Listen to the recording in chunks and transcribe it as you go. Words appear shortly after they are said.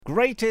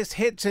greatest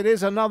hits. It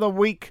is another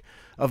week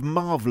of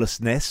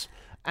marvellousness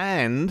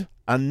and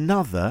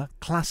another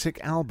classic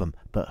album.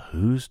 But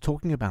who's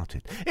talking about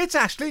it? It's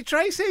Ashley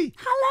Tracy.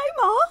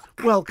 Hello,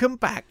 Mark. Welcome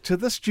back to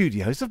the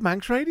studios of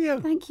Manx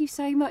Radio. Thank you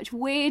so much.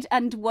 Weird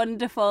and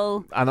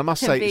wonderful. And I must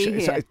to say,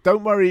 be here.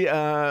 don't worry,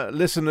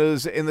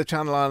 listeners in the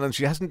Channel Islands,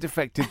 she hasn't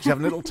defected. She's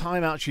having a little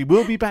time out. She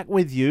will be back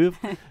with you.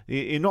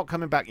 You're not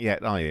coming back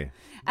yet, are you?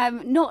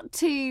 Not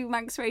to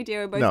Manx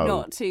Radio, both No.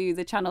 not to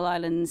the Channel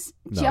Islands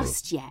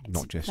just yet.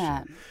 Not just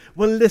yet.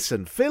 Well,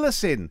 listen, fill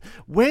us in.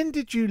 When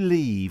did you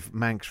leave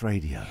Manx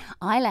Radio?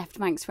 I left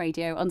Manx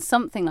Radio on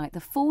something like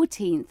the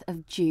 14th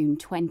of June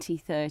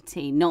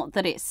 2013. Not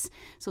that it's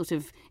sort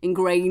of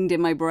ingrained in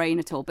my brain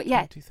at all, but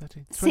yeah,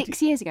 2013?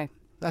 6 years ago.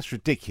 That's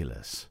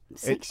ridiculous.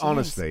 6 years.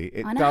 Honestly,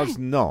 it I know. does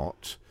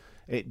not.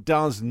 It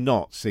does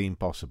not seem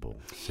possible.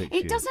 6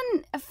 years. It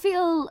doesn't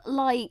feel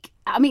like,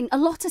 I mean, a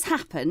lot has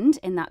happened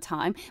in that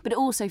time, but it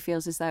also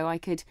feels as though I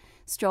could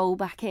stroll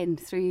back in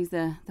through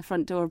the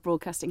front door of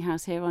Broadcasting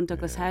House here on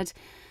Douglas Head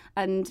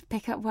and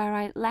pick up where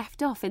I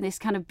left off in this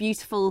kind of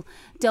beautiful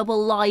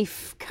double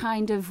life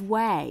kind of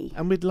way.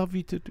 And we'd love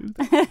you to do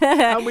that.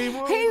 And we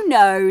will. Who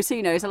knows?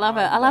 Who knows? I'll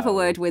have a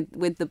word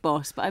with the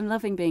boss, but I'm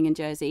loving being in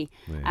Jersey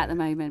at the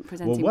moment,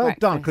 presenting Well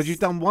breakfast. done, because you've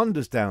done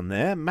wonders down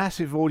there.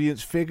 Massive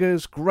audience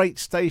figures, great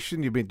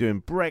station. You've been doing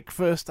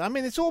breakfast. I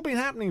mean, it's all been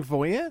happening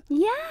for you.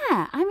 Yeah,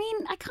 I mean,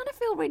 I kind of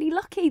feel really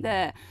lucky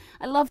that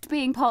I loved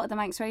being part of the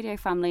Manx Radio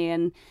family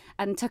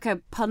and took a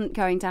punt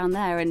going down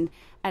there and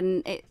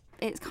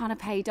it's kind of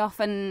paid off,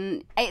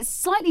 and it's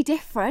slightly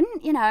different,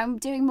 you know. I'm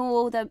doing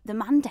more the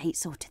mandate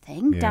sort of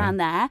thing down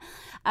there,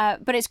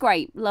 but it's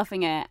great,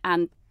 loving it,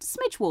 and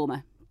smidge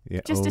warmer.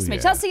 Yeah. Just a smidge.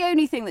 Yeah. That's the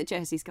only thing that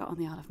Jersey's got on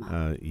the Isle of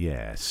Man.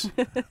 Yes.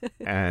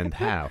 And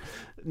how?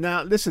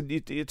 Now, listen,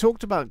 you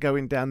talked about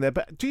going down there,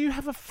 but do you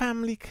have a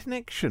family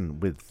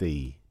connection with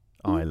the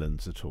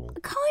islands at all?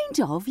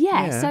 Kind of,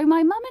 yeah. So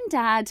my mum and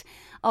dad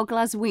are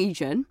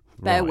Glaswegian.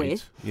 Bear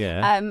with.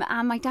 Yeah.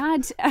 And my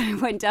dad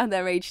went down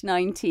there aged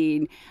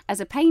 19 as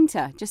a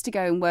painter just to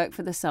go and work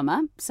for the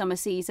summer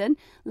season.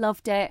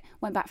 Loved it.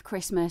 Went back for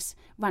Christmas.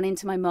 Ran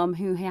into my mum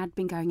who he had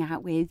been going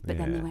out with, but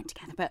then they went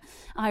together. But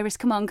Iris,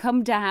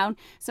 come down.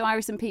 So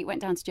Iris and Pete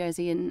went down to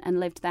Jersey and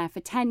lived there for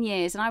 10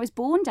 years. And I was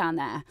born down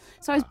there.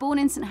 So I was born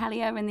in St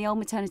Helier in the old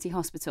maternity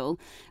hospital,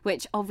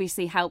 which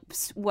obviously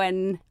helps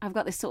when I've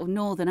got this sort of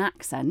northern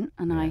accent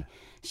and I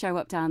show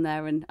up down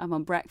there and I'm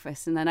on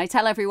breakfast, and then I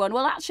tell everyone,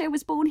 well, actually I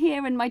was born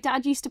here and my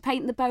dad used to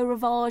paint the Beau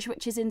Rivage,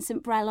 which is in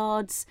St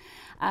Brellards.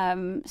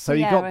 So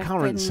you got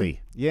currency.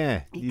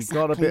 You've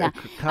got a bit of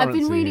currency. I've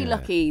been really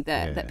lucky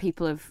that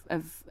people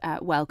have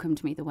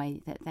welcomed me the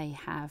way that they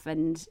have,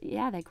 and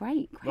they're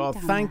great Well,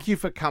 down thank there. you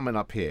for coming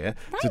up here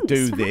to Thanks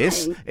do for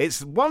this. having.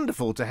 It's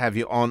wonderful to have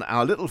you on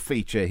our little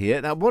feature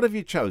here. Now, what have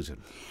you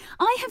chosen?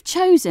 I have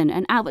chosen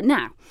an album.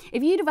 Now,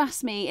 if you'd have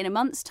asked me in a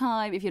month's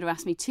time, if you'd have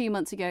asked me 2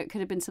 months ago, it could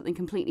have been something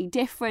completely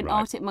different. Right.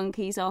 Arctic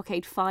Monkeys,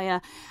 Arcade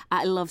Fire.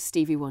 I love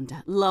Stevie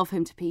Wonder. Love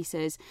him to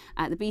pieces.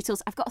 The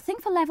Beatles. I've got a thing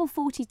for Level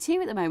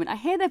 42 at the moment. I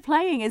hear they're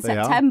playing in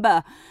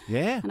September.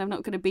 Yeah. And I'm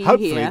not going to be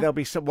Hopefully here. there'll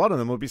be one of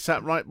them will be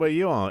sat right where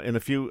you are in a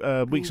few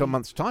weeks or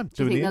months' time.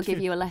 Do you think they'll interview.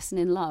 give you a lesson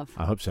in love?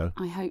 I hope so.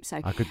 I hope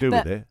so. I could do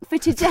But with it. For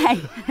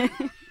today...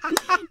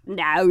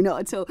 No,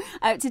 not at all.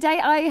 Today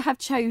I have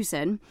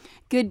chosen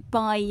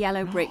Goodbye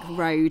Yellow Brick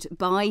Road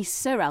by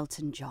Sir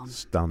Elton John.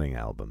 Stunning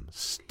album.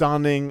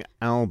 Stunning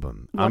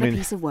album. What a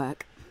piece of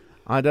work.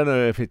 I don't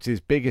know if it's his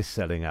biggest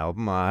selling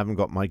album. I haven't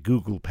got my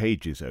Google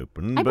pages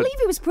open. I but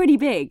believe it was pretty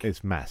big.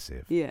 it's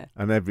massive. Yeah.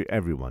 And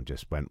everyone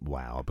just went,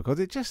 wow, because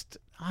it just,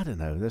 I don't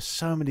know, there's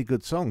so many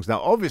good songs.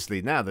 Now,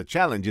 obviously, now the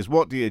challenge is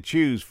what do you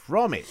choose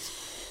from it?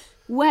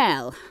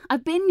 Well,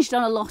 I've binged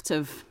on a lot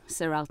of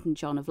Sir Elton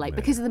John of late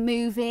because of the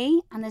movie,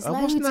 and there's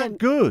loads wasn't that of...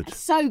 good?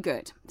 So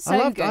good.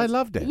 So good. I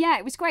loved it. Yeah,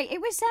 it was great.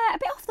 It was a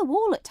bit off the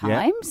wall at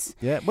times.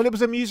 Yeah. Well, it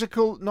was a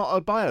musical, not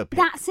a biopic.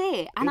 That's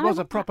it. And It was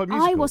a proper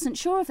musical. I wasn't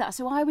sure of that,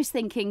 so I was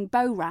thinking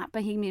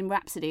Bohemian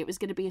Rhapsody. It was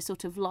going to be a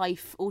sort of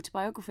life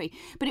autobiography,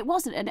 but it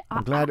wasn't. And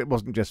I'm glad it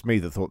wasn't just me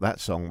that thought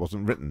that song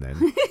wasn't written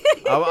then.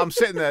 I'm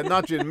sitting there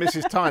nudging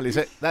Mrs. Tiley,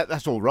 say,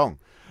 that's all wrong.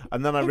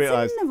 And then I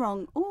realised... It's in the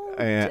wrong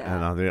order.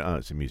 and I thought,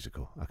 it's a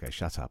musical. Okay,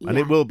 shut up. And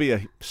it will be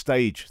a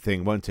stage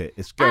thing, won't it?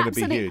 It's going to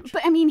be huge.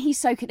 But I mean, he's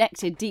so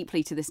connected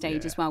deeply to the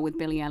stage as well with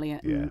Billy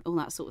Elliot and all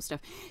that sort of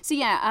stuff. So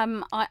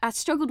I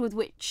struggled with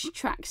which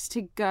tracks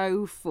to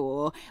go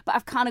for, but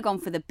I've kind of gone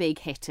for the big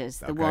hitters,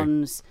 the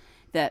ones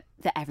that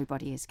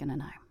everybody is going to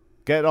know.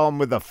 Get on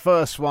with the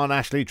first one,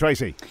 Ashley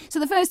Tracy. So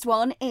the first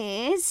one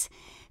is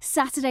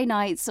Saturday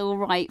Night's All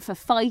Right for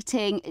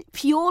Fighting,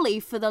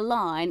 purely for the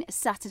line,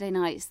 Saturday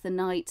Night's the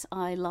night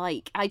I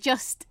like.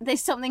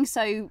 There's something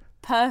so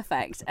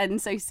perfect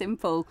and so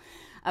simple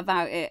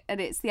about it,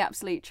 and it's the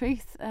absolute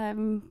truth.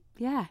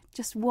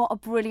 Just what a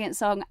brilliant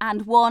song,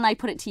 and one, I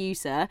put it to you,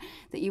 sir,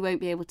 that you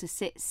won't be able to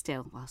sit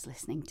still whilst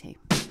listening to.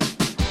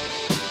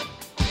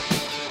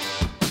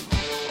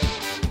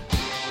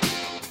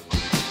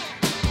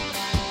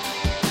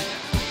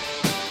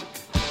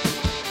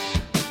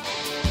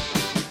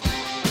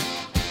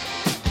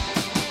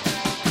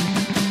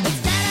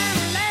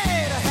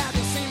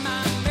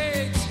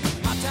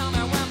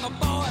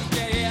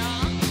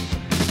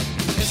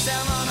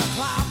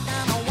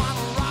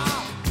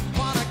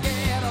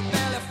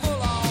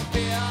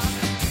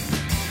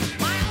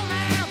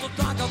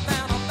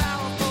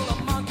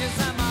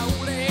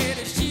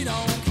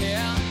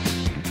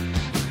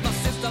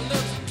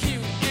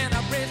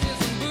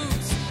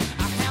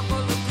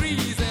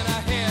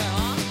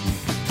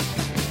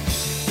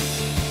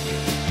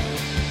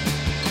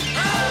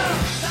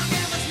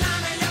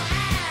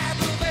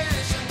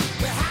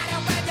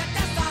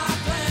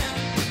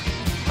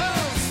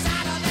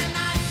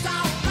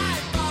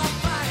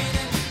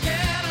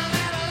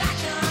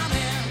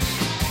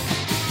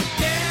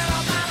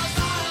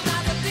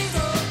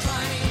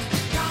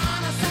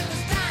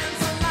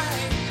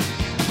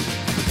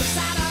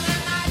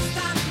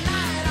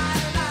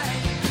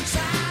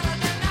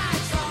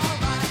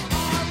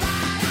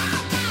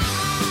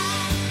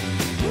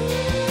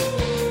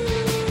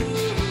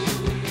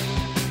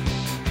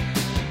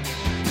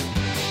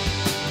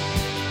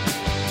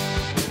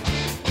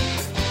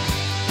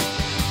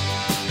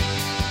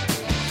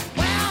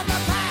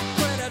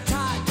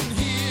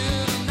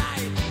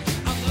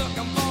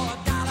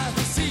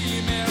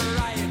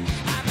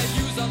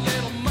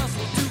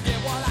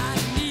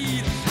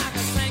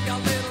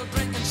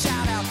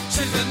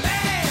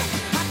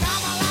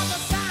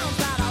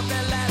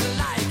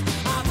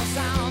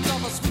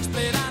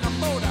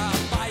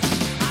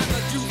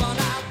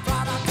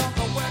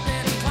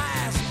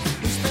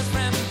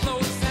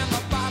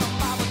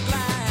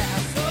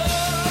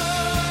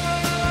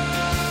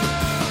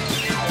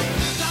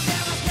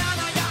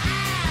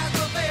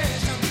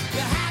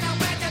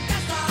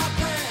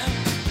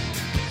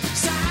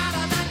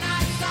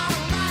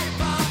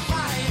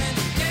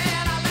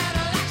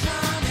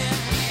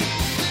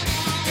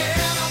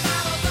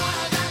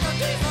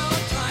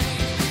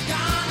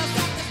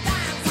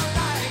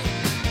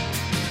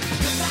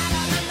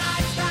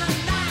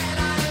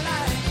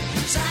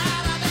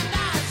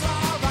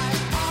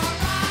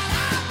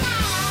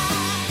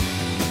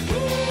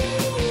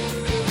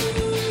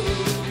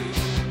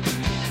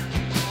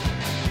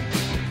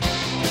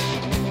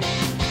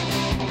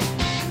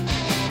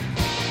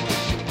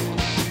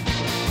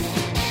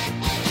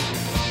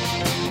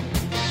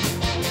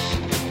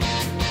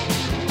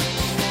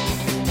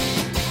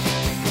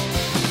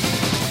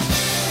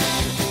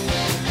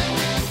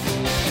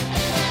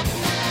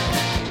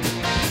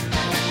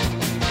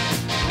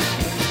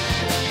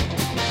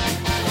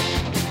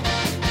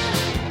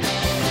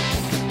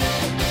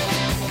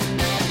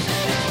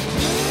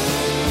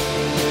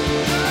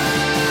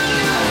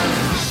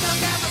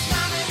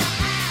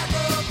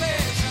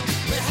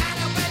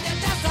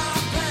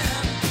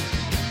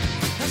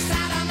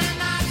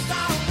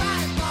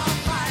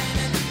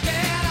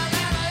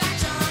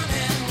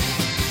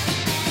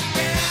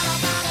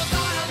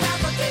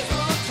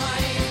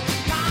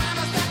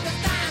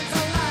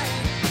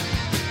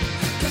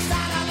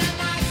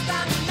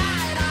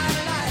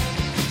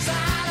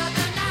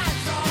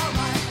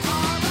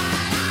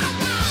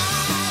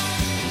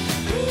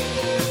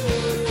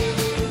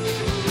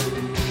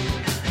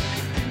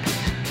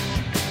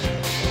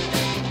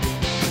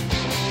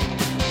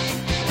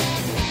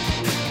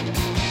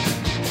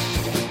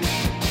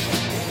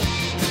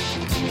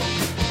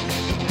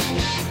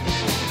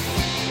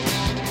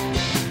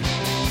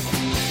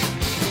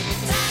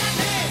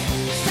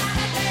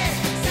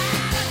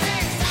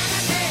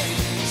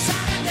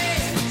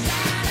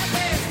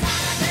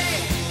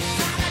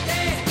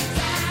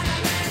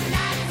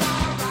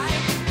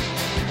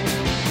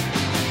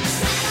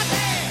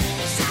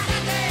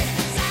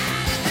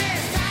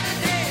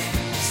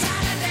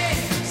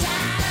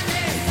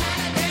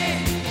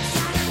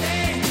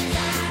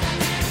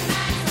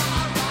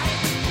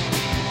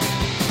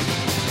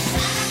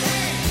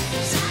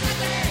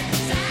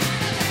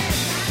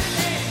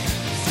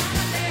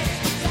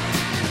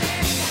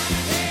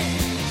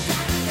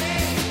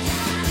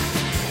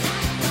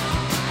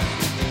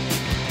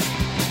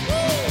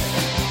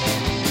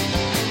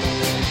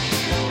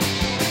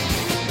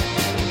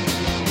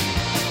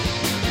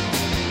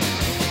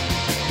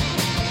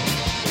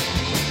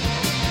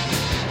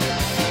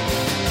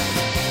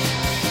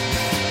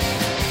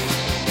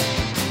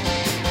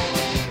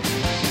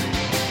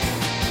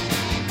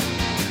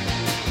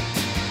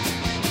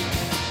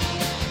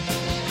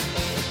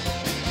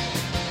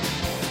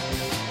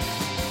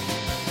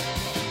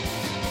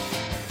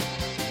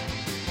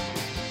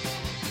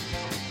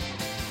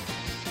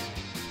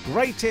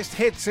 Greatest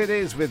Hits it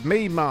is with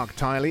me, Mark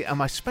Tiley, and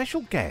my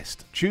special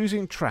guest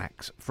choosing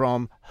tracks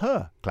from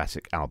her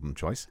classic album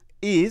choice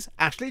is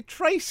Ashley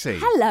Tracy.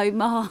 Hello,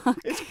 Mark.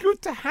 It's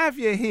good to have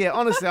you here.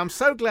 Honestly, I'm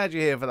so glad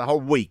you're here for the whole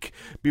week.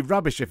 It'd be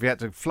rubbish if you had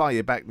to fly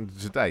you back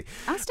today.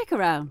 I'll stick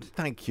around.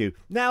 Thank you.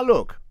 Now,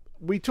 look,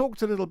 we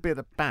talked a little bit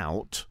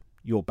about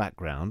your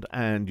background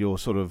and your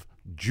sort of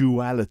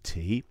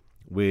duality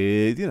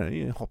with,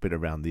 you hopping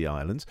around the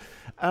islands.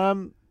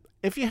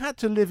 If you had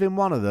to live in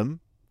one of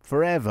them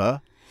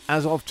forever,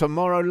 as of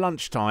tomorrow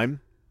lunchtime,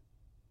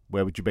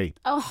 where would you be?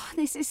 Oh,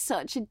 this is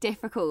such a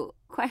difficult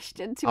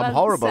question to answer. I'm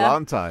horrible,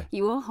 aren't I?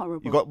 You are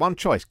horrible. You've got one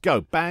choice.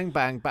 Go. Bang,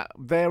 bang, bang.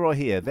 There or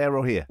here. There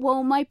or here.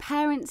 Well, my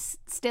parents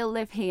still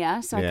live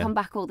here, so Yeah. I come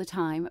back all the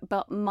time.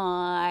 But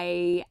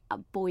my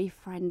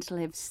boyfriend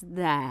lives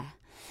there.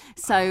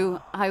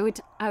 So I would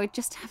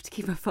just have to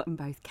keep my foot in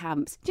both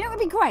camps. Do you know what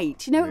would be great?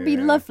 Do you know what would be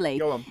Yeah. lovely?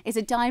 Go on. Is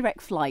a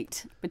direct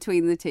flight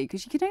between the two,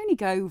 because you can only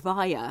go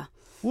via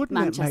Wouldn't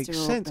Manchester it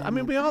make or sense? I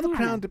mean, we are the Yeah.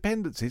 Crown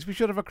Dependencies. We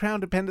should have a Crown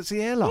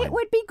Dependency airline. It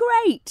would be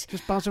great.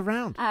 Just buzz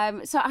around.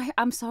 So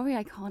I'm sorry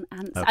I can't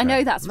answer. Okay. I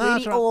know that's No, really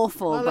that's all right.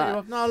 awful, I'll let you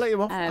off. No, I'll let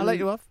you off. I'll let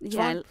you off. It's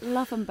yeah, fine.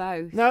 love them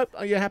both. No,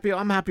 you're happy.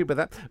 I'm happy with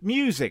that.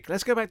 Music.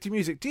 Let's go back to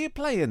music. Do you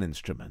play an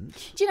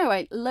instrument? Do you know,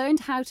 I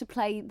learned how to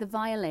play the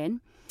violin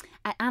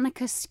at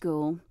Annika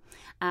School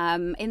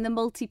in the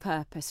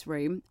multi-purpose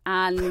room,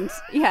 and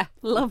yeah,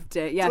 loved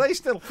it. Yeah. Do they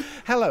still?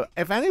 Hello.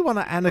 If anyone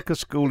at Annika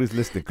School is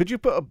listening, could you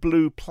put a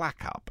blue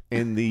plaque up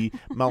in the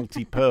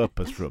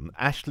multi-purpose room?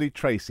 Ashley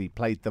Tracy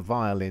played the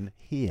violin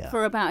here.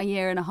 For about a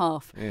year and a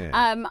half. Yeah.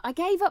 I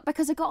gave up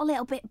because I got a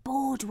little bit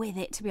bored with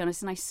it, to be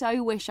honest, and I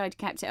so wish I'd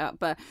kept it up.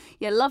 But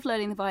yeah, love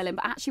learning the violin,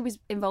 but actually was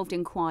involved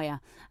in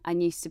choir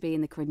and used to be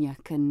in the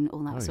Chronic and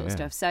all that sort of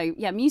stuff. So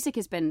yeah, music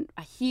has been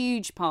a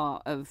huge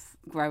part of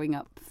growing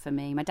up for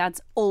me. My dad's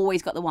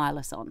always got the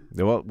wireless on.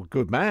 Well,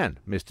 good man,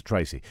 Mr.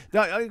 Tracy.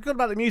 Now, good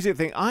about the music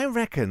thing. I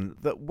reckon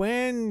that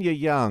when you're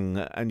young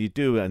and you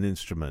do an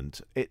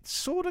instrument, it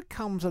sort of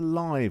comes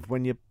alive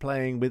when you're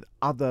playing with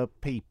other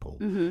people.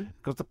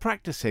 Because the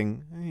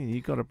practicing,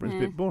 you got it's a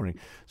bit boring.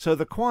 So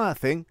the choir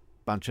thing,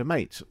 bunch of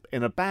mates.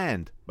 In a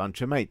band,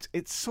 bunch of mates.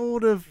 It's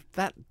sort of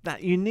that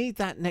you need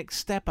that next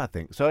step, I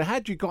think. So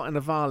had you got in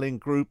a violin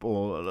group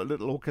or a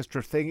little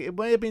orchestra thing, it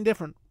may have been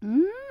different.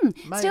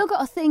 Still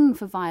got a thing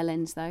for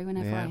violins, though,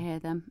 whenever Yeah. I hear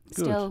them.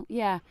 Good. Still,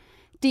 yeah,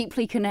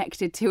 deeply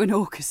connected to an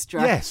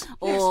orchestra. Yes.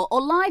 Or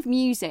live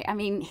music. I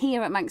mean,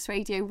 here at Manx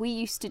Radio, we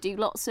used to do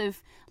lots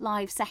of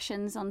live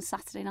sessions on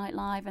Saturday Night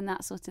Live and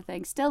that sort of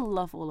thing. Still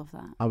love all of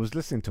that. I was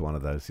listening to one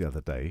of those the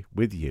other day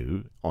with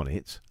you on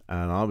it,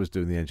 and I was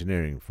doing the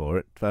engineering for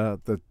it.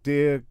 The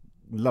dear,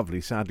 lovely,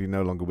 sadly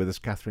no longer with us,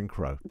 Catherine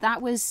Crowe.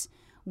 That was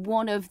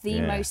one of the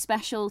Yeah. most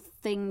special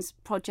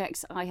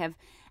projects I have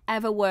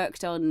ever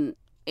worked on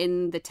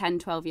in the 10,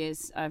 12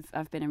 years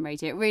I've been in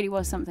radio. It really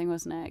was something,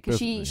 wasn't it? Because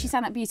she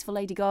sang that beautiful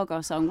Lady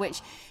Gaga song, which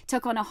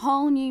took on a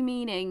whole new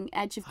meaning,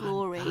 Edge of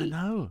Glory. I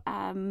know.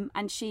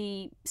 And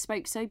she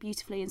spoke so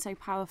beautifully and so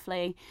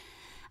powerfully.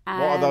 What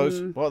are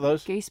those? What are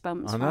those?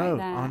 Goosebumps I know, right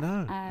there. I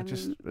know. I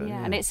just,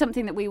 yeah, and it's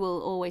something that we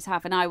will always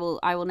have, and I will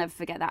never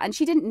forget that. And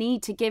she didn't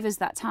need to give us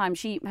that time.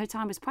 Her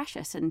time was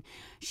precious, and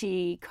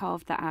she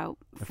carved that out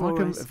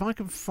for us. If I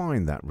can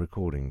find that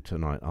recording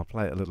tonight, I'll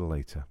play it a little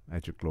later,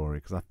 Edge of Glory,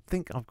 because I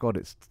think I've got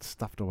it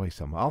stuffed away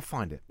somewhere. I'll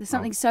find it. There's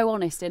something so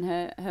honest in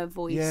her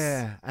voice.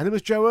 Yeah, and there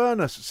was Joe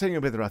Ernest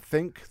singing with her, I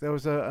think. There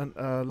was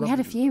a We had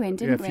a few in,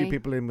 didn't yeah, a few we?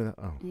 people in with her.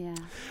 Oh. Yeah.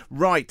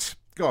 Right.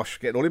 Gosh,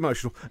 getting all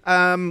emotional.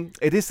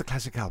 It is the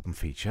classic album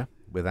feature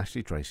with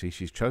Ashley Tracy.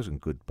 She's chosen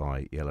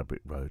Goodbye Yellow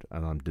Brick Road,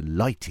 and I'm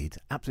delighted,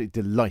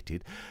 absolutely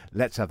delighted.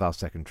 Let's have our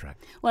second track.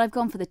 Well, I've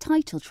gone for the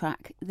title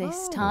track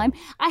this time.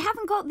 I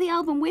haven't got the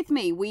album with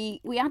me.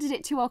 We added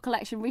it to our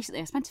collection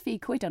recently. I spent a few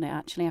quid on it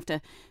actually after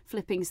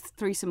flipping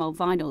through some old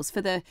vinyls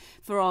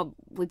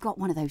we've got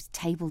one of those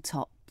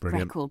tabletop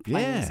Brilliant. record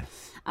players.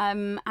 Yeah.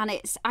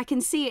 And I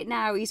can see it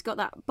now. He's got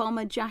that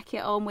bomber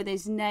jacket on with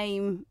his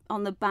name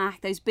on the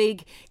back, those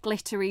big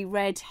glittery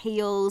red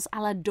heels,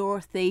 a la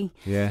Dorothy.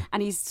 Yeah.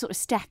 And he's sort of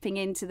stepping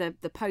into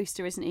the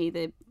poster, isn't he?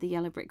 The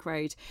Yellow Brick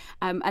Road.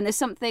 And there's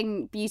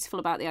something beautiful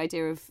about the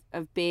idea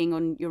of being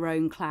on your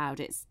own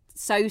cloud. It's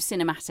so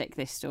cinematic,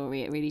 this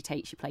story. It really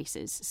takes you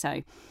places.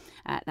 So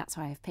that's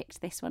why I've picked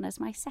this one as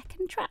my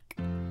second track.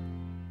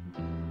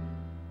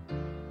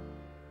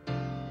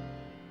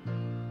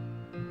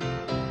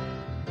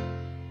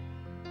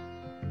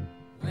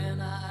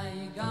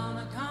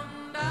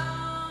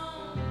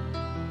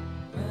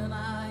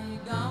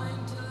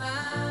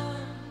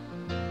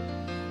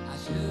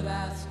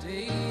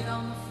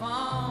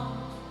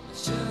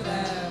 Should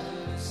have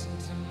listened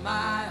to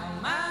my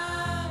own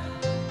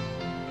mind.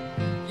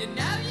 You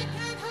know you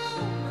can't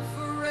hold me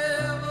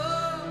forever.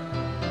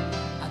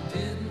 I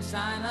didn't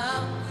sign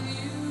up for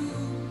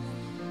you.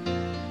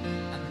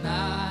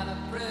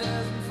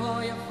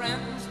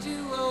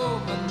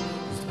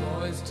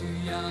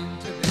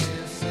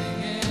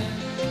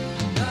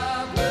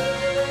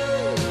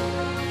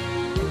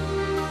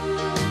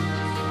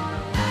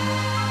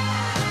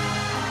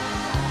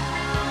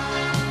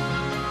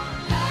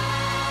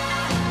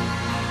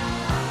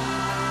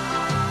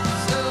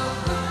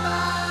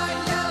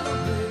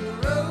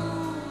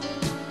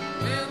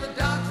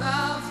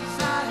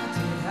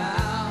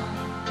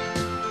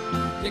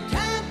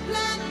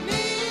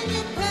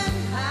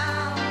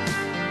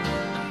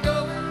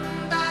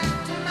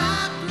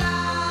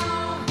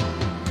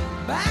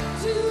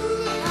 to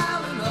the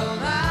howling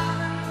old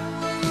island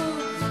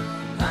woods,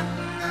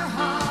 hunting the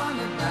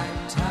haunted night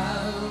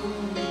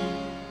town.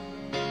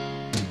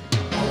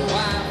 Oh,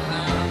 I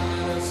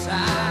found the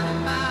side of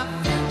my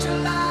future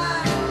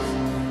lies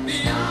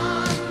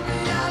beyond the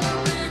yellow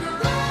brick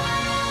road.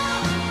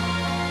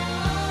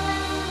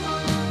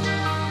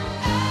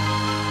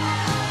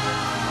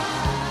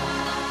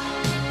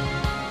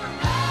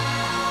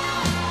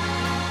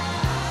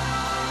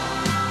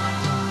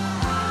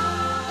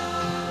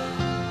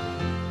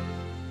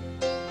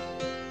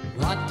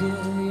 What do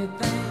you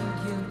think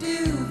you'll do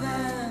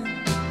then?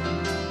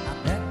 I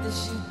bet they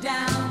shoot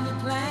down the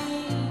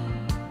plane.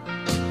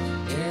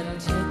 It'll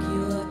take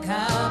you a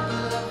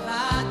couple of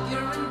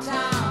Accurate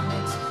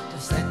tonics to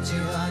set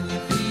you on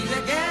your feet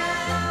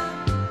again.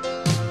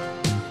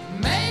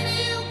 Maybe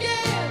you'll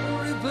get a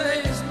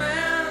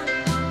replacement.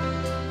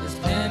 There's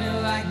plenty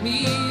like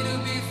me to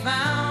be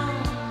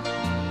found.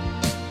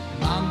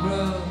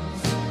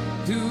 Mongrels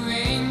who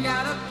ain't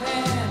got a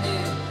penny,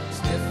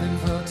 sniffing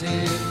for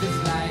tidbits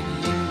like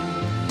you.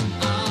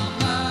 On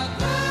the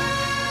ground.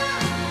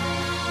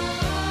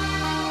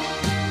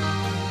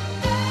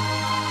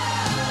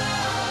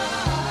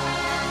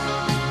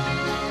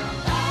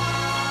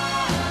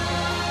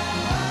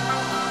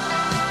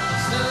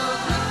 So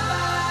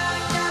goodbye,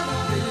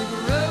 yellow brick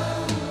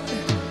road,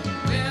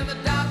 where the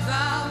dogs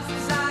of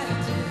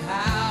society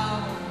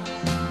howl.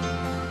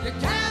 You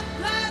can't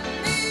plant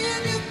me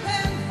in your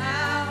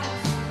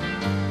penthouse.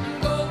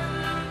 I'm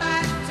going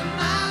back to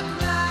my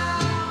plow,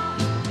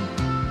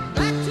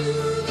 back to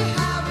the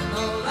howling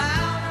old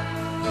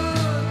island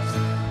woods,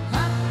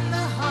 hunting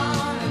the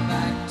haunted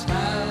night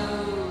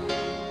town.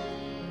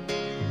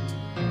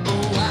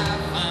 Oh, I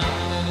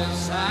found the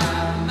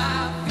side of my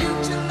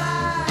future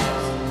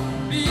lies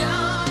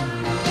beyond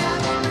the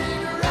yellow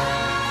brick road.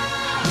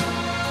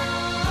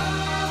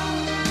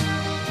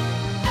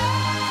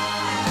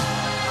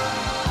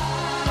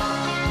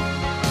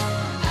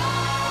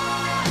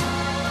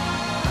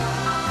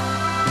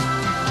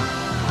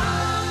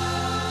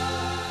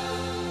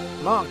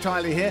 Mark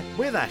Tiley here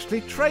with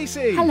Ashley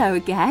Tracy. Hello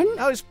again.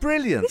 Oh, it's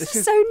brilliant. This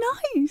is so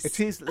nice. It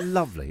is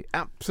lovely.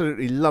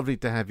 Absolutely lovely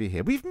to have you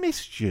here. We've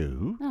missed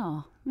you.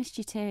 Oh, missed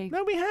you too.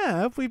 No, we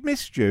have. We've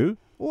missed you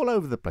all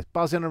over the place,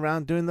 buzzing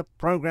around, doing the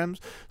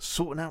programmes,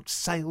 sorting out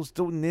sales,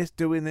 doing this,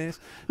 doing this.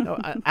 No,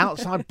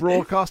 outside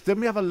broadcast.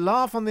 Didn't we have a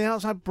laugh on the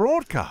outside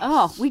broadcast?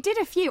 Oh, we did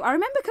a few. I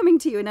remember coming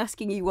to you and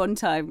asking you one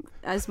time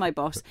as my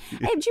boss, hey,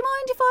 do you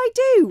mind if I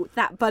do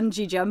that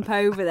bungee jump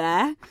over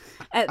there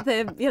at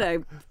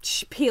the,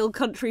 Peel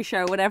Country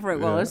Show, whatever it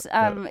was?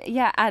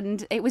 Yeah,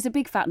 and it was a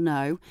big fat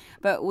no,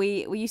 but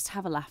we used to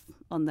have a laugh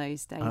on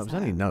those days. I was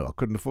only no. I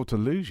couldn't afford to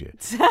lose you.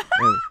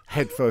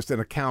 Head first in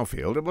a cow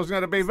field. It wasn't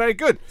going to be very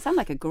good. Sounded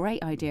like a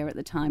great idea at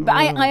the time, but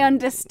I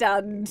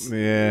understand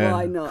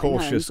why not.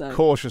 Cautious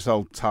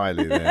old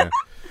Tiley there.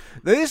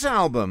 This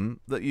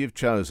album that you've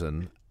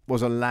chosen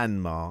was a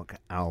landmark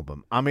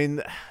album. I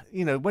mean,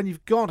 when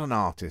you've got an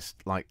artist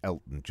like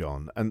Elton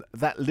John and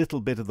that little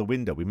bit of the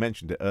window, we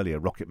mentioned it earlier,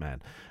 Rocket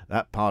Man,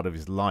 that part of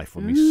his life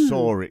when we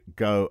saw it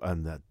go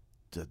and the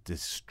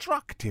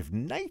destructive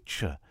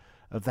nature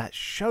of that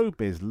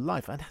showbiz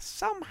life, and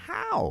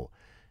somehow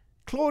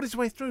clawed his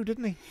way through,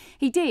 didn't he?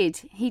 He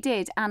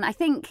did. And I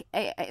think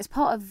it's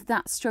part of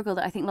that struggle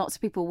that I think lots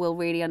of people will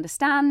really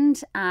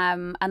understand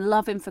and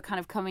love him for kind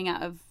of coming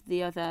out of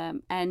the other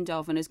end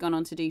of, and has gone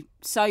on to do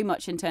so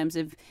much in terms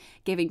of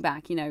giving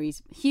back.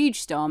 He's a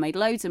huge star, made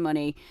loads of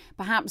money,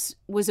 perhaps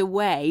was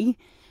away,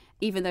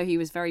 even though he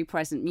was very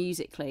present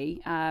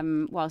musically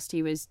whilst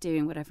he was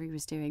doing whatever he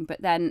was doing,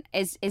 but then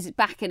is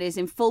back and is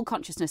in full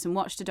consciousness, and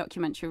watched a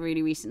documentary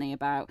really recently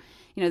about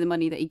the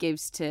money that he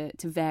gives to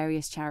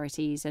various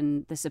charities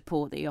and the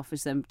support that he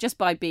offers them just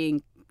by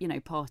being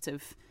part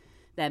of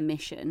their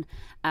mission.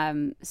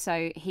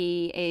 So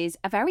he is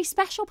a very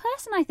special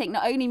person, I think,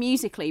 not only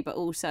musically but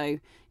also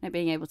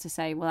being able to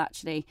say, well,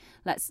 actually,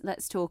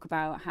 let's talk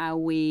about how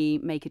we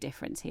make a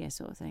difference here,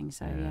 sort of thing.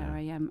 So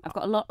I've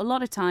got a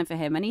lot of time for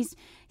him, and he's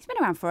been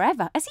around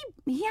forever.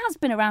 He has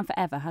been around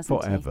forever,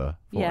 hasn't he? Forever.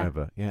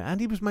 Yeah. And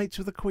he was mates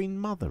with the Queen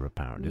Mother,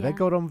 apparently. They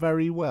got on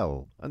very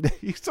well, and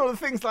sort of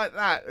things like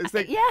that.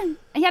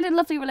 He had a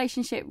lovely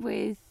relationship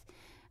with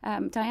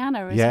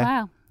Diana as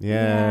well.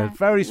 Yeah,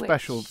 very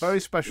special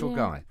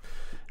guy.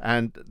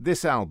 And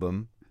this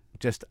album,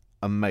 just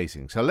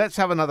amazing. So let's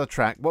have another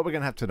track. What we're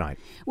going to have tonight?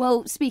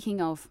 Well,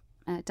 speaking of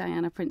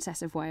Diana,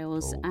 Princess of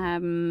Wales,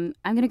 I'm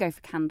going to go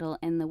for Candle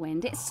in the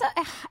Wind. It's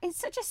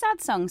such a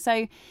sad song.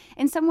 So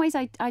in some ways,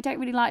 I don't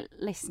really like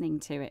listening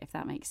to it, if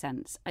that makes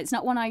sense. It's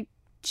not one I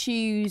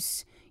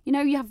choose.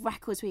 You have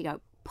records where you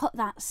go, put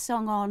that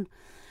song on.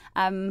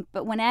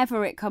 But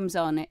whenever it comes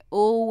on, it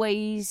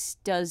always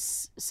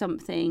does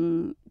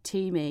something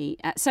to me.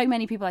 So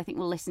many people, I think,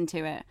 will listen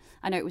to it.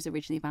 I know it was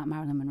originally about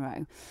Marilyn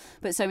Monroe,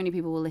 but so many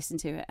people will listen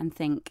to it and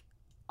think,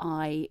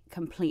 I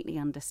completely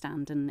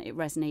understand and it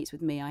resonates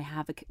with me. I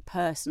have a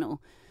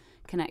personal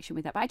connection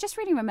with that. But I just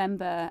really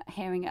remember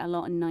hearing it a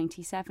lot in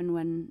 '97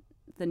 when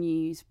the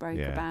news broke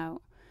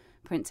about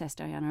Princess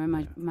Diana,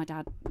 and my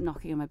dad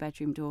knocking on my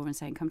bedroom door and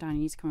saying, "Come down,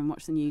 you need to come and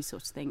watch the news,"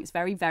 sort of thing. It's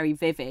very, very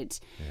vivid.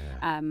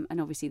 And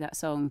obviously that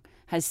song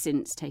has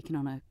since taken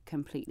on a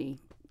completely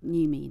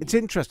new meaning. It's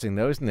interesting,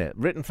 though, isn't it?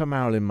 Written for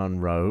Marilyn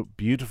Monroe,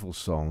 beautiful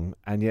song,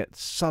 and yet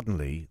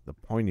suddenly the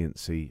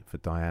poignancy for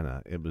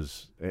Diana, it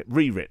was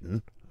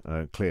rewritten,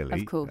 clearly.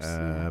 Of course,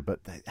 but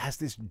it has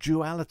this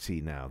duality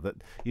now that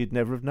you'd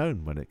never have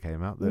known when it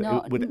came out, that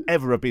Not- it would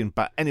ever have been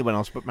about anyone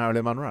else but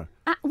Marilyn Monroe.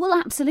 Well,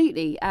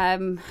 absolutely.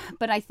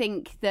 But I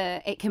think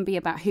that it can be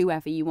about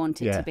whoever you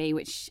want it to be,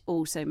 which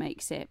also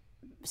makes it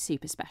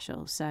super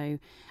special. So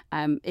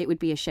it would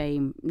be a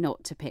shame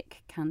not to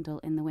pick Candle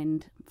in the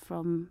Wind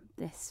from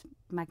this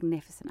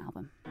magnificent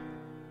album.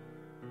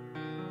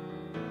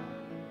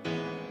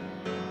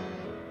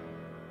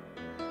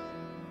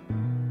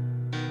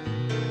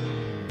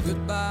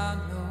 Goodbye,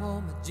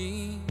 Norma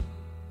Jean.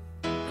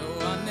 No,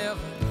 I never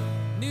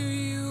knew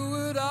you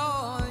at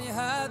all. You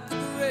had the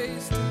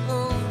grace to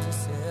hold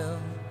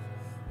yourself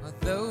while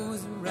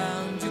those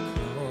around you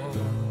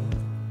crawled.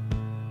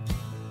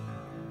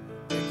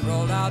 They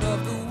crawled out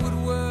of the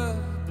woodwork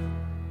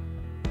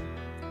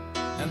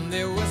and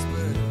they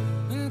whispered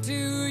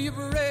into your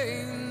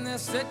brain. They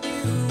set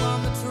you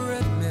on the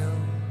treadmill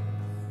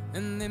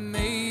and they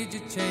made you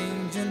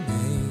change your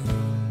name.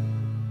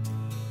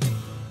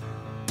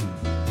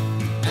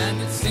 And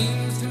it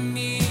seems to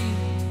me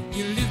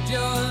you lived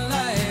your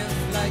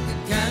life like a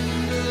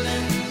candle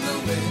in the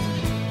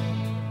wind,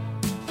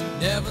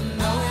 never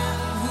knowing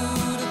who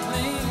to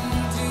cling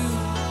to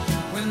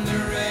when the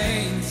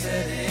rain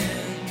set in.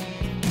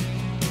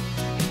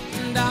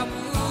 And I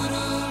would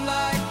have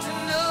liked to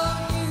know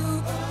you,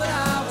 but I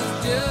was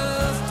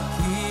just a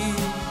kid.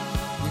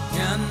 Your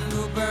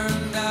candle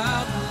burned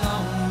out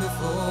long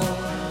before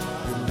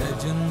your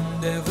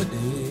legend ever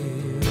did.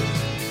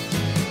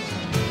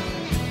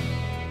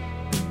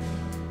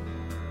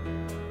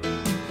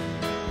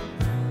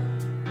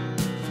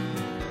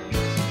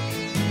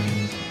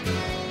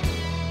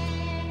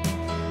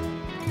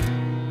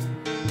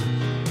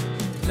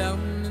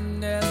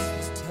 Loneliness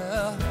was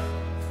tough,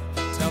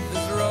 the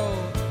toughest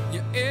role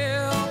you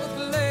ever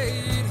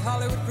played.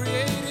 Hollywood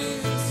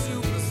created a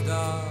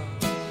superstar,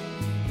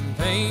 and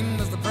pain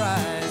was the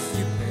price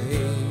you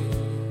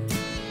paid.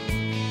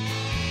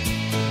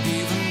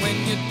 Even when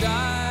you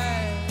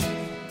died,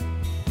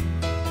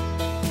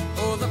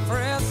 oh, the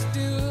press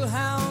still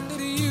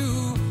hounded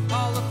you.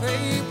 All the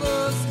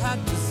papers had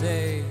to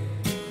say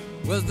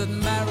was that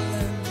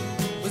Marilyn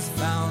was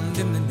found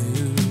in the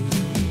news.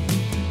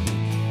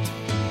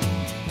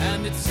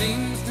 And it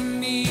seems to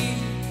me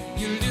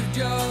you lived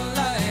your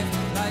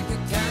life like a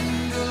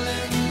candle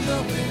in the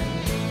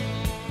wind,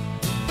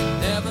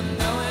 never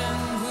knowing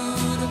who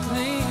to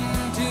cling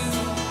to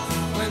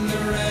when the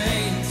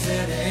rain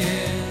set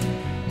in.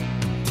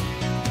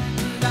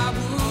 And I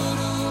would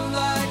have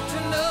liked to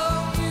know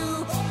you,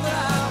 but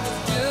I was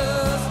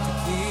just a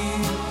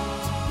kid.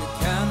 Your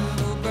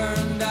candle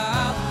burned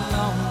out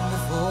long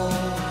before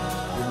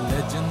your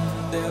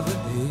legend ever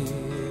did.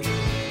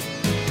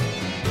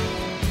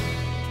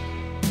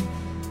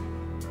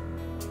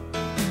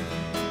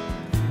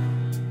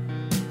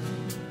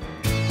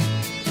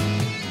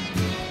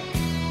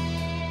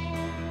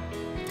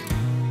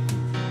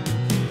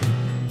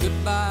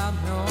 Goodbye,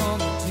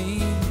 Norma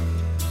Jean.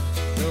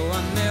 Though I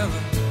never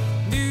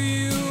knew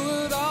you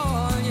at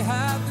all, you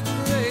had the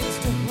grace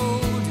to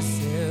hold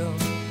yourself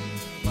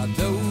while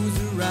those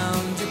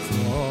around you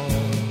crawl.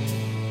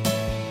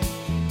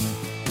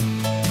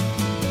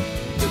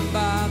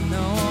 Goodbye,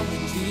 Norma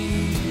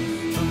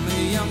Jean. From a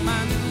young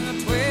man in the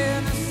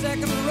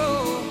 22nd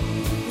row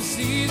who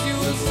sees you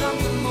as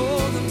something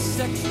more than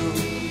sexual,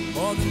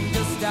 more than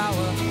just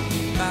our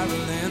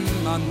Marilyn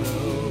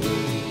Monroe.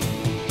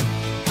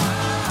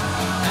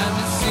 And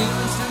it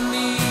seems to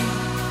me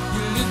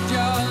you lived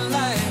your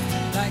life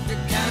like a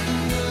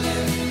candle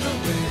in the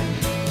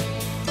wind,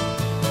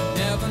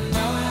 never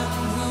knowing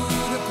who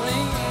to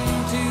cling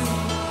to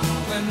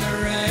when the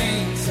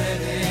rain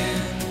set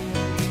in.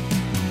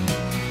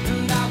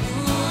 And I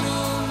would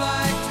have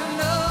liked to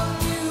know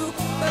you,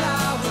 but I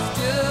was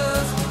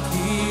just a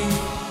kid.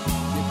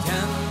 Your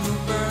candle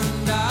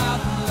burned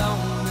out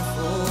long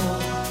before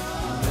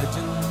the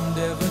legend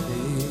ever did.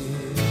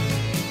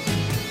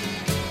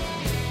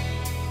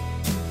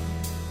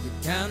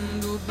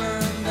 Candle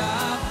burned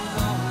out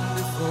long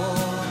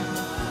before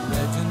the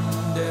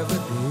legend ever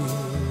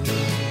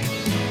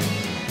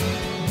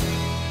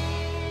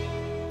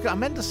did. I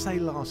meant to say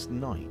last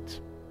night,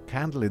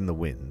 Candle in the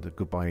Wind, a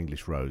Goodbye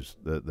English Rose,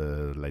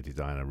 the Lady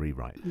Diana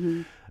rewrite.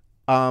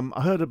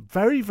 I heard a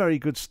very, very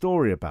good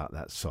story about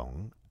that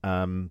song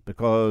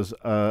because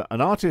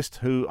an artist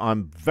who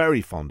I'm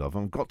very fond of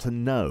and got to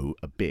know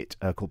a bit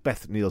called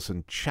Beth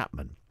Nielsen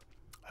Chapman,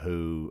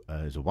 who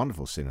is a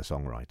wonderful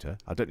singer-songwriter.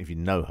 I don't know if you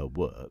know her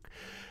work.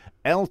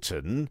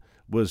 Elton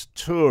was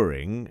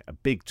touring, a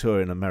big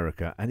tour in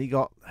America, and he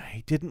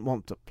didn't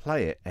want to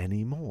play it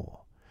anymore.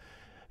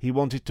 He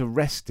wanted to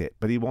rest it,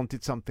 but he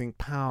wanted something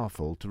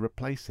powerful to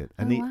replace it.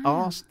 And he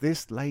asked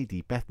this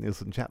lady, Beth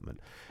Nielsen Chapman,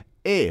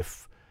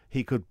 if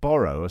he could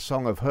borrow a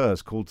song of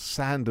hers called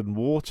Sand and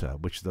Water,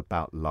 which is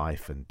about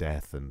life and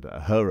death and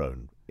her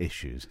own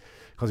issues,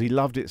 because he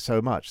loved it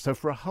so much. So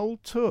for a whole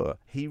tour,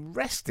 he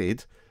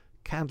rested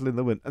Candle in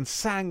the Wind and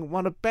sang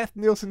one of Beth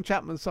Nielsen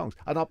Chapman's songs.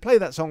 And I'll play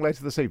that song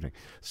later this evening,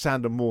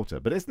 Sand and Water.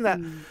 But isn't that...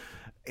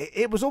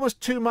 It was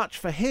almost too much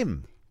for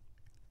him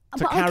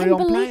to carry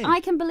on playing.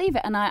 I can believe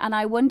it, and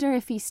I wonder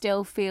if he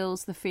still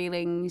feels the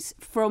feelings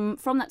from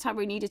that time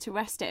where he needed to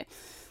rest it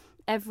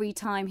every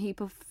time he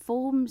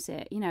performs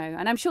it, you know.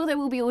 And I'm sure there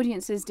will be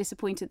audiences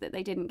disappointed that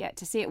they didn't get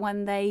to see it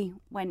when they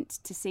went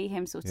to see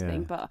him, sort of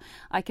thing. But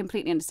I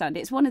completely understand.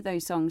 It's one of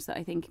those songs that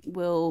I think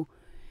will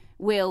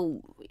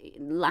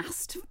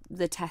last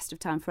the test of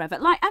time forever.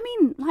 Like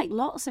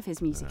lots of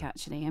his music,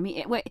 actually. I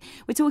mean,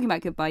 we're talking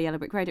about Goodbye Yellow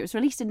Brick Road. It was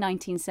released in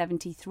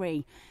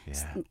 1973,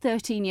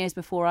 13 years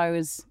before I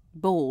was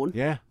born.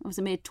 I was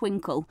a mere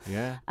twinkle.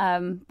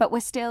 But we're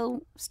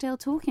still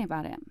talking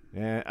about it.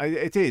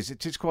 It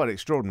is quite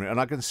extraordinary. And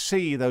I can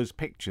see those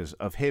pictures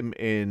of him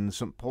in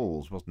St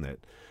Paul's, wasn't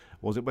it?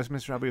 Was it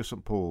Westminster Abbey or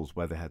St Paul's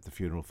where they had the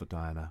funeral for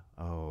Diana?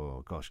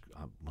 Oh, gosh.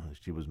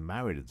 She was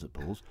married in St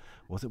Paul's.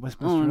 Was it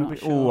Westminster Abbey?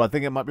 Sure. Oh, I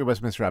think it might be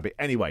Westminster Abbey.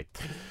 Anyway,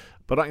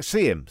 but I can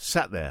see him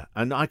sat there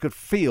and I could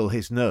feel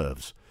his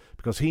nerves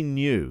because he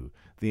knew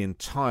the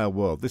entire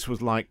world. This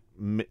was like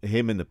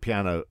him in the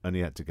piano and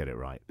he had to get it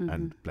right.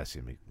 And bless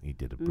him, he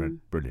did a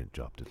brilliant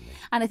job, didn't he?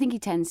 And I think he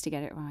tends to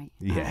get it right.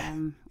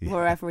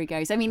 Wherever he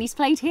goes. I mean, he's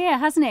played here,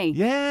 hasn't he?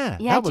 Yeah.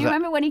 Do you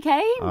remember when he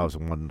came? That was a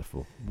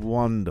wonderful,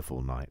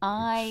 wonderful night.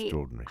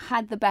 Extraordinary. I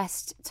had the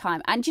best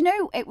time. And you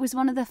know, it was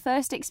one of the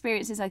first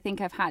experiences I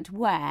think I've had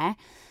where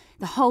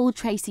the whole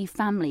Tracy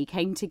family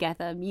came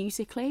together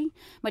musically.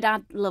 My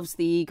dad loves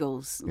the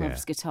Eagles,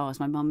 loves guitars.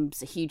 My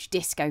mum's a huge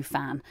disco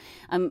fan.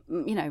 You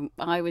know,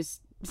 I was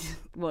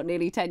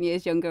nearly 10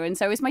 years younger, and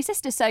so was my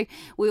sister. So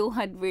we all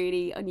had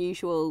really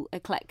unusual,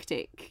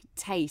 eclectic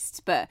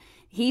tastes. But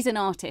he's an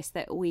artist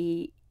that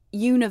we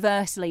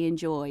universally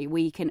enjoy.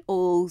 We can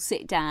all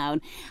sit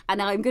down,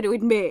 and I'm going to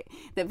admit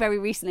that very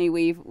recently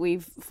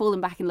we've fallen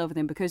back in love with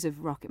him because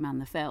of Rocket Man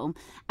the film.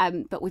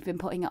 But we've been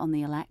putting it on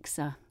the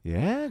Alexa.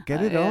 Yeah,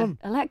 get it on.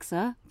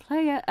 Alexa,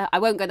 play it. I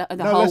won't go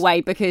the whole way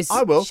because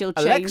I will. She'll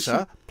change.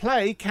 Alexa,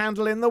 play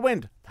Candle in the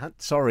Wind.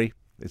 Sorry.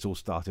 It's all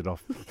started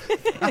off.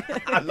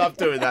 I love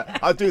doing that.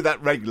 I do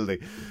that regularly.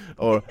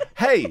 Or,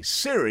 hey,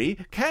 Siri,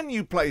 can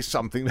you play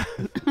something?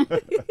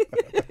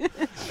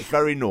 It's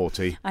very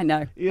naughty. I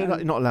know. You're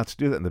not allowed to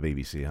do that in the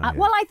BBC, are you?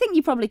 Well, I think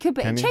you probably could,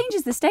 but it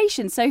changes the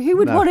station, so who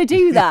would want to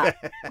do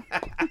that?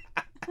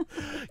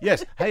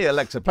 Yes. Hey,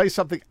 Alexa, play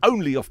something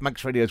only off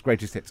Max Radio's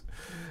Greatest Hits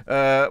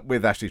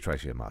with Ashley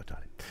Tracy and Mark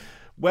Darling.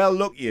 Well,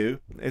 look,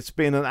 it's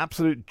been an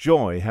absolute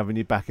joy having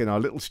you back in our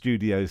little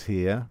studios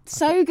here.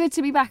 So good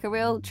to be back. A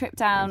real trip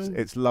down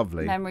it's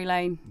lovely. Memory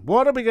lane.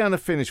 What are we going to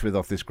finish with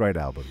off this great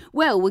album?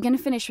 Well, we're going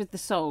to finish with the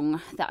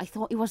song that I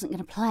thought he wasn't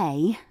going to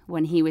play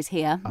when he was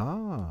here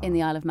in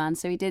the Isle of Man.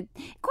 So he did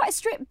quite a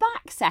stripped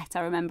back set,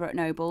 I remember, at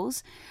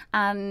Nobles.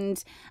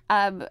 And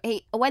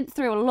he went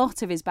through a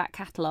lot of his back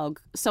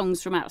catalogue,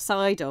 songs from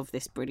outside of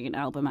this brilliant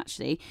album,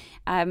 actually.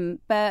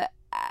 But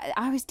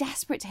I was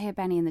desperate to hear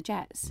Benny and the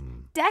Jets.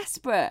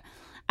 Desperate.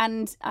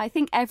 And I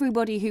think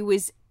everybody who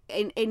was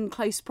in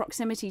close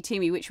proximity to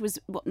me, which was,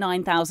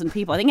 9,000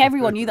 people, I think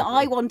everyone knew that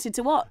I wanted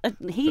to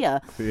hear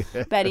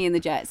Benny and the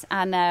Jets.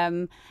 And,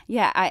 I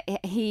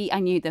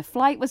knew the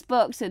flight was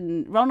booked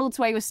and Ronald's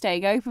Way was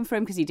staying open for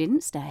him because he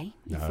didn't stay.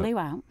 He flew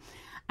out.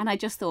 And I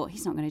just thought,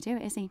 he's not going to do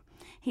it, is he?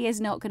 He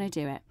is not going to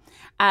do it.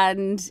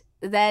 And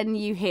then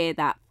you hear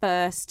that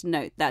first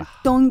note, that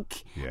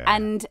dunk. Yeah.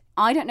 And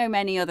I don't know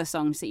many other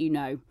songs that you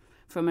know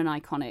from an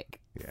iconic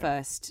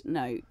first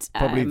note.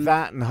 Probably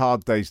that and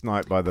Hard Day's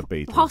Night by the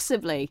Beatles.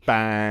 Possibly.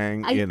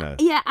 Bang, you know.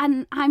 Yeah,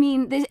 and I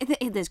mean,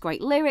 there's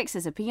great lyrics,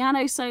 there's a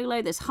piano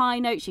solo, there's high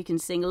notes, you can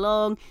sing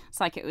along.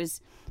 It's like it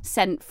was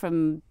sent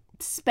from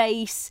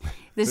space.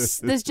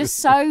 There's just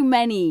so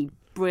many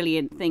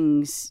brilliant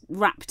things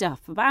wrapped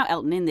up about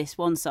Elton in this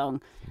one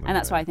song, and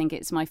that's why I think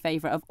it's my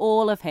favourite of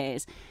all of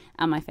his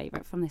and my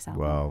favourite from this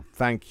album. Well,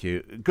 thank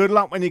you. Good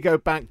luck when you go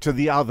back to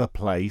the other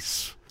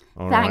place.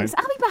 All Thanks.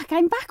 right? I'll be back.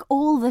 I'm back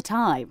all the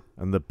time.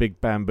 And the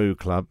Big Bamboo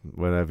Club,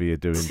 whatever you're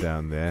doing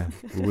down there.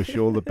 We wish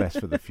you all the best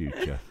for the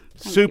future.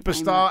 Thank you very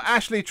Superstar much.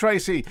 Ashley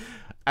Tracy.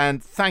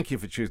 And thank you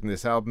for choosing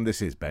this album.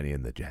 This is Benny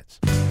and the Jets.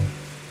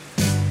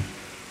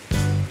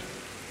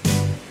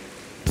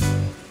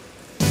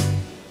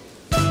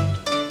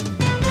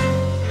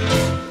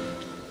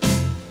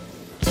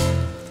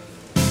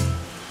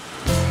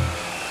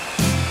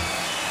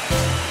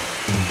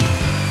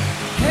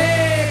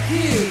 Hey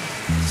kid,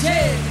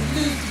 shake and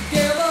loose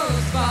together.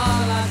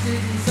 Spotlight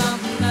hitting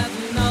something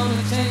that's known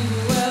to change the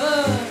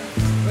weather.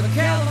 But a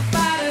cattle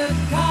fighting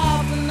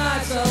call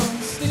tonight, so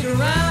stick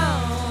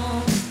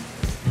around.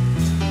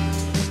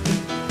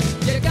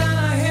 You're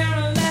gonna hear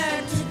a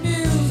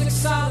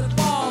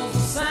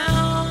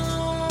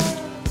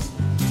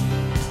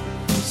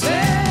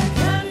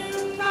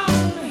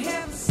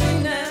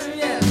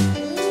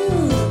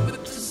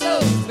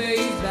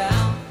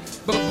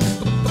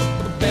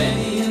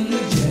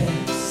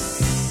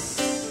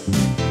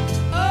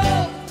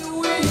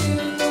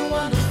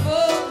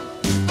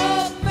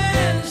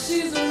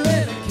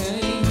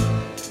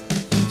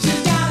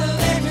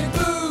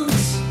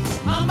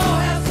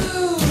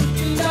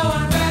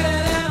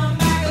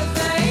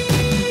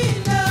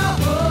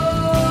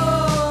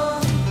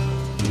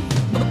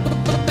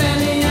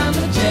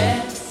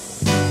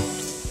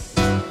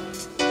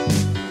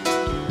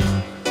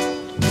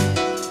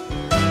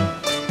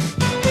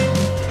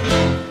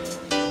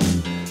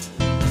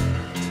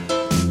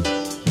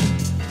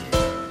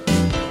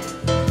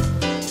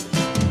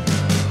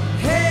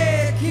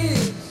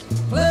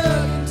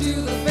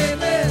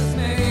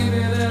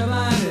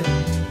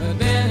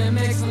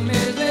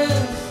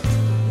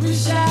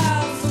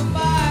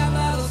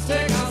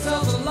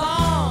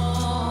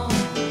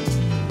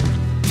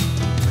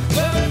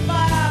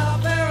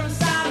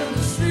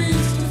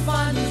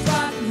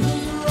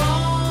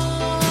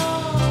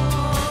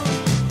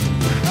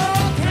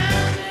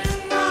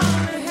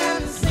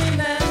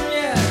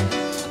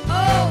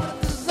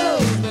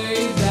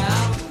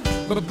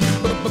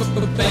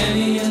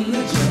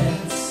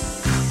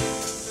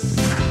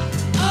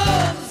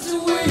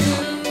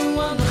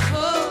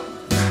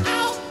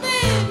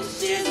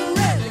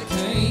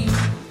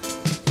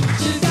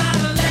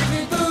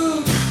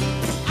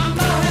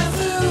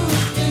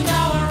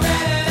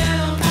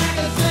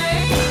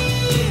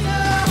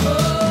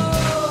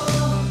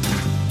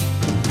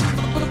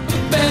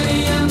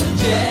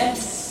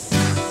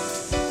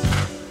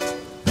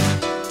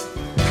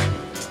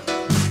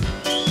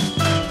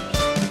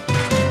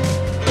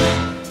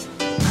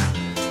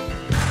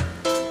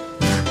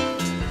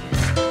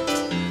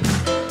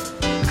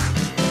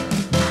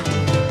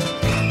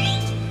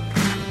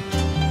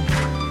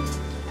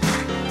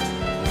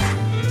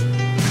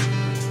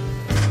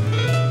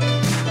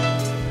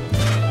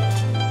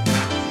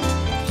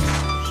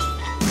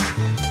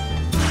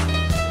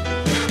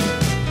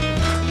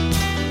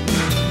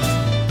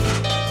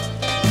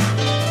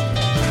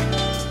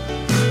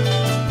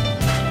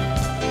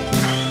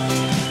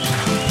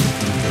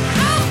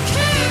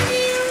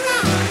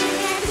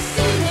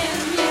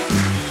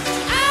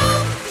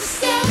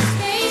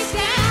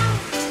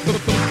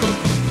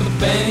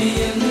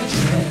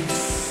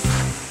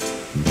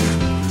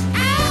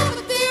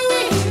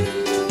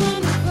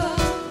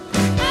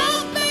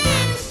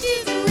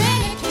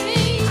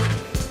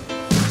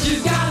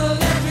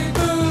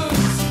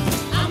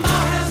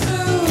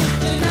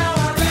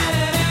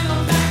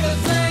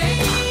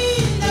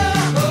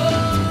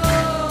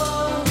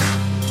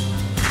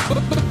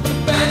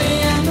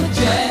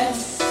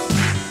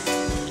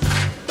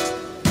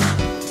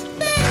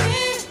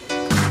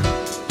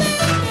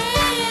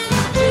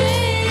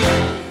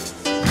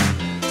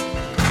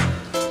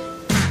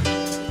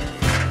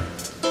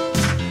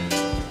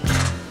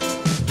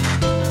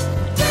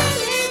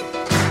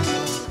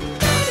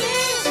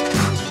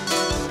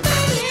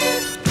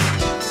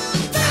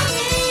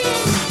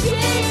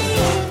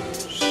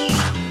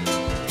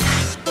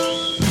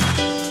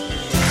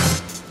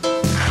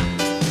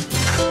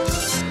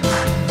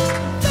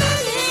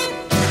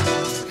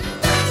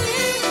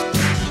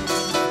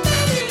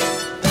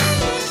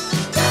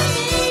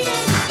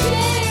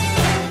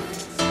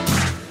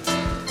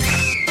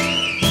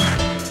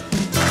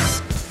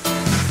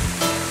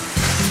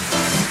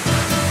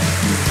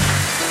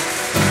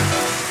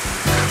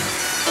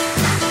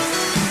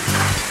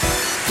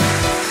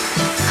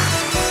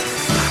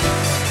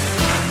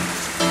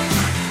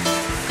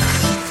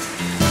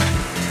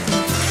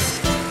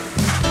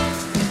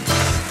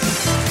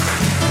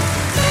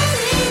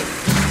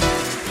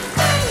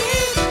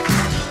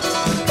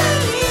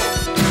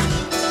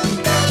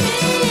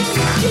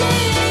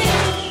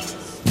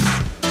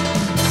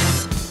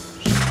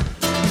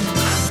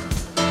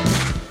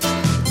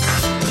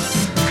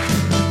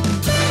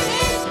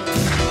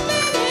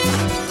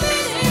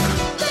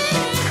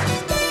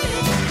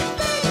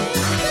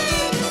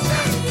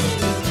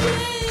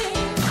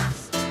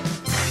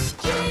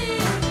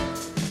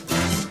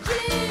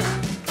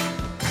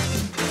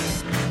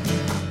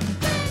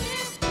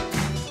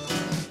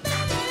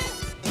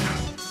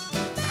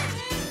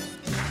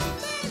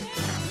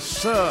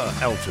Sir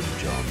Elton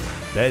John,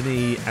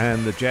 Benny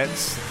and the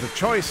Jets, the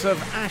choice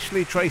of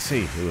Ashley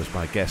Tracy, who was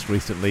my guest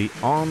recently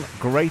on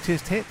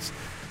Greatest Hits,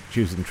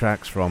 choosing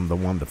tracks from the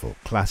wonderful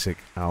classic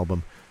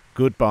album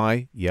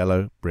Goodbye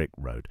Yellow Brick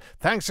Road.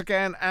 Thanks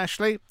again,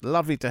 Ashley.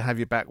 Lovely to have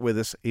you back with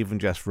us, even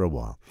just for a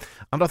while.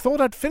 And I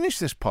thought I'd finish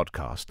this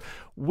podcast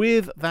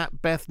with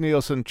that Beth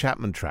Nielsen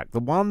Chapman track, the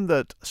one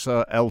that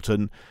Sir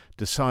Elton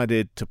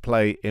decided to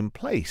play in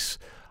place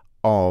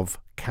of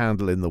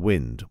Candle in the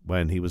Wind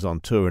when he was on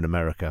tour in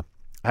America,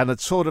 and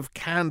had sort of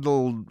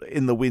Candle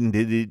in the Wind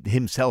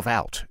himself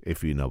out,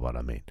 if you know what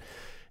I mean.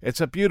 It's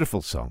a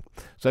beautiful song.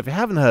 So if you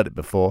haven't heard it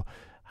before,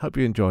 hope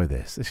you enjoy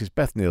this. This is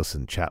Beth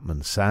Nielsen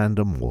Chapman, Sand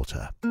and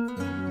Water.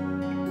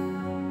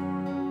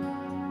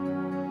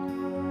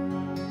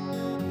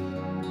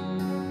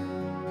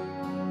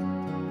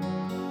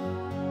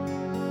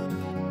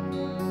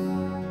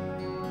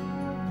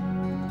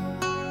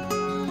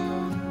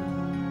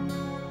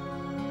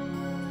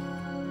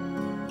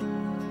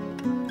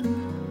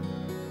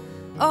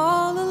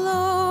 All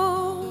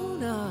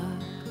alone, I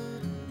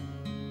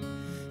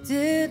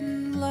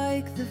didn't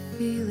like the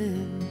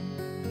feeling.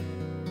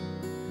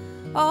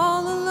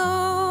 All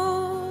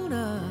alone,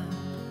 I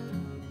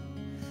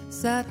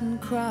sat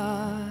and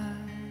cried.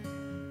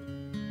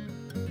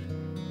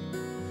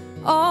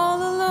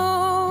 All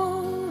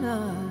alone,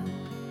 I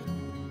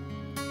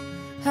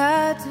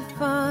had to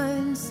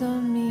find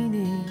some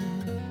meaning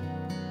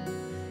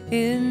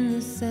in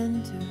the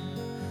center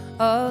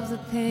of the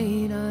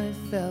pain I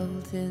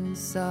felt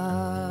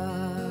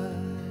inside.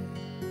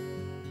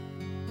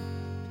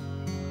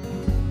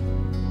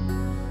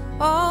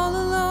 All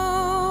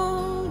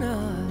alone,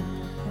 I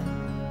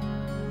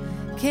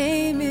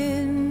came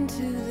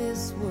into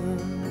this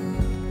world.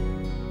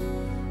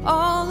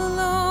 All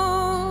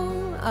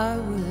alone, I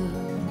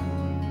will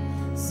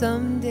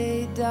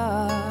someday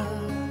die.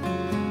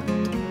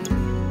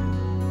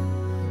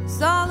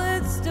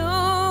 Solid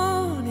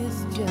stone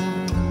is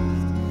just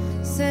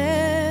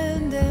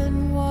sand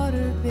and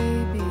water,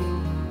 baby.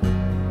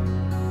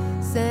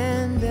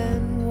 Sand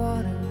and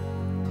water,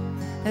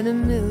 and a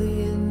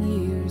million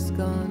years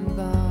gone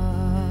by.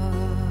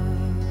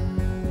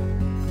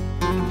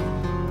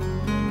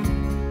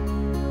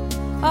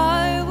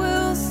 I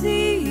will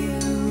see you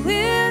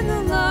in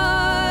the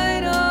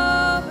light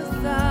of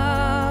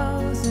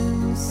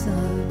 1,000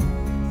 suns.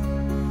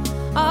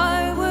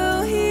 I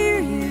will hear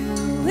you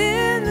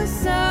in the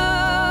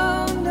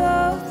sound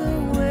of the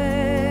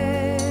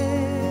waves.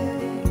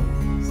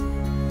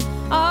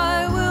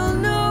 I will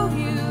know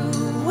you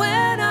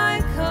when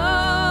I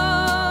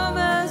come,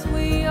 as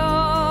we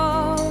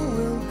all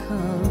will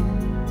come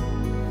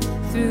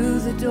through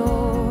the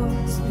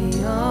doors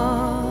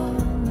beyond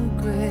the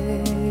grave.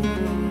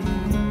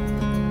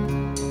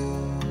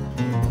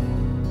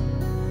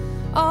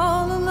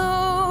 All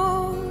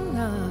alone,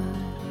 I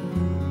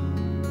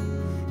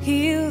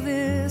heal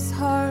this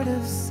heart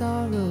of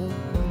sorrow.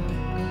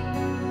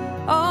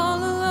 All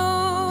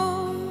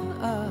alone,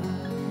 I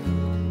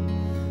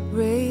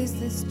raise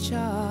this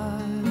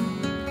child.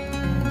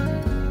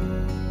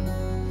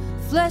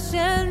 Flesh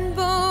and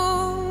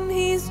bone,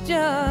 he's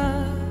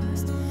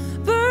just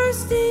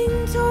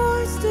bursting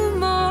towards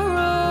tomorrow,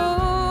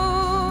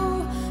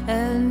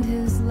 and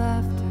his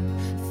laughter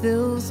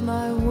fills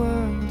my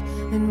world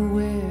and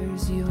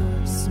wears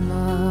your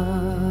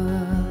smile.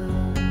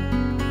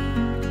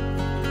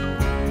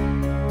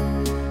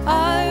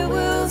 I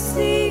will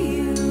see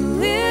you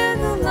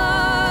in the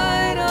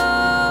light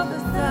of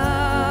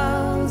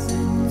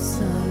 1,000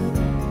 suns.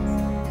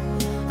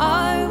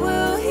 I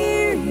will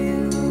hear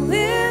you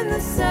in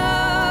the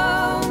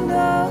sound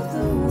of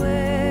the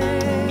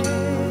waves.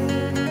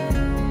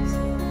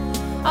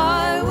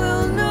 I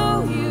will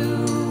know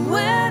you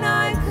when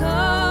I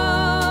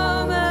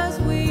come, as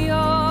we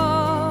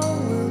all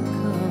will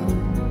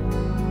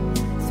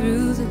come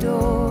through the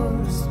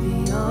doors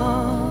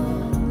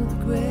beyond the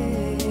grave.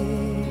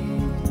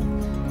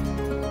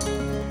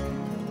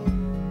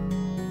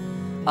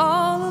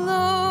 All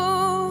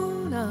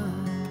alone, I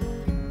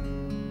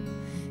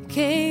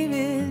came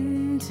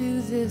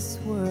into this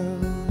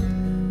world.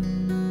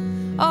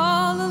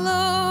 All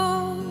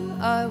alone,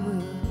 I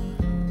will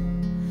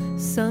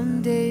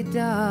someday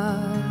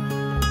die.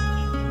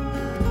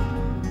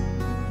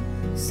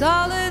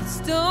 Solid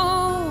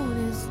stone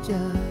is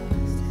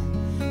just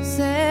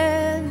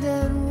sand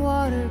and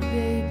water,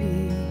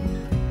 baby.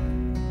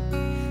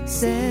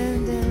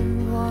 Sand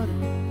and water,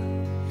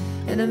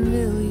 and a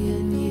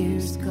million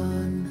years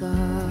gone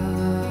by.